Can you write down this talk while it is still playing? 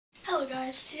Hello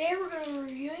guys, today we're going to be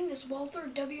reviewing this Walther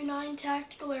W9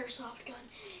 Tactical Airsoft gun.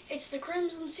 It's the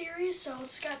Crimson series, so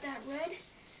it's got that red,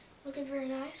 looking very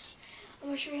nice. I'm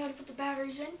going to show you how to put the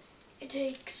batteries in. It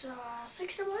takes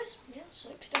 6 AA's, yeah,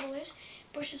 6 AA's.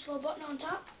 Push this little button on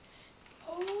top,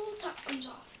 whole top comes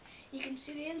off. You can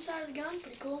see the inside of the gun,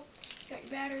 pretty cool. You got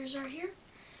your batteries right here.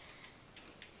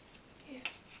 Yeah.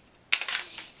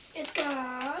 It's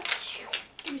got,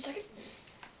 give me a second.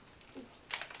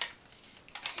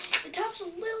 The top's a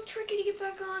little tricky to get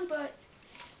back on, but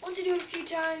once you do it a few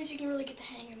times, you can really get the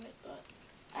hang of it. But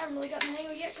I haven't really gotten the hang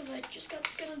of it yet because I just got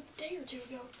this gun a day or two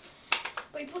ago.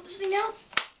 But you put this thing down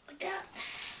like that,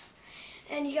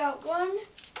 and you got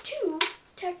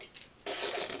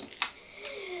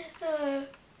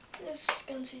this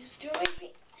gun sees doing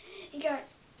me. You got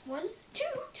 2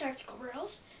 tactical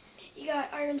rails. You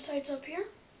got iron sights up here.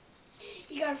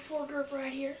 You got a foregrip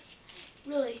right here.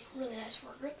 Really, really nice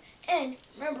foregrip. And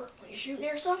remember, when you're shooting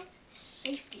airsoft,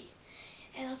 safety.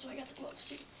 And that's why I got the gloves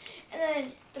too. And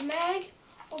then the mag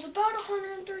holds about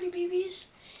 130 BBs.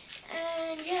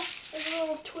 And yeah, there's a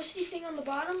little twisty thing on the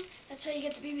bottom. That's how you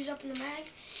get the BBs up in the mag.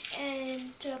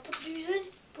 And to put the BBs in,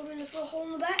 put them in this little hole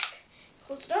in the back,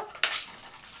 close it up,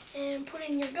 and put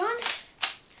it in your gun.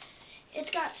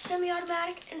 It's got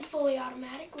semi-automatic and fully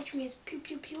automatic, which means pew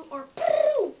pew pew or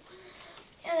poo.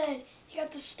 And then you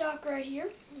got the stock right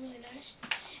here, really nice.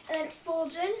 And then it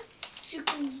folds in, so you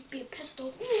can be a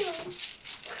pistol.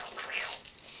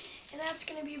 And that's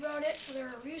going to be about it for the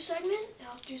review segment.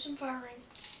 Now let's do some firing.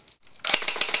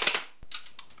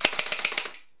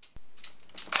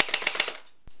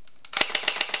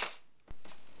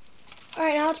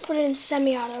 Alright, now let's put it in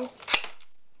semi-auto.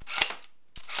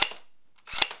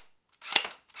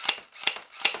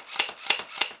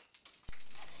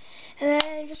 And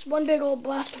then just one big old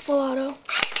blast for full auto.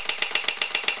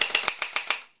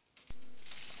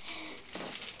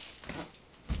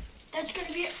 That's going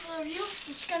to be it for the review.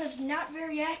 This gun is not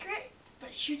very accurate, but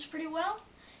it shoots pretty well.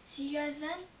 See you guys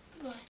then. Bye.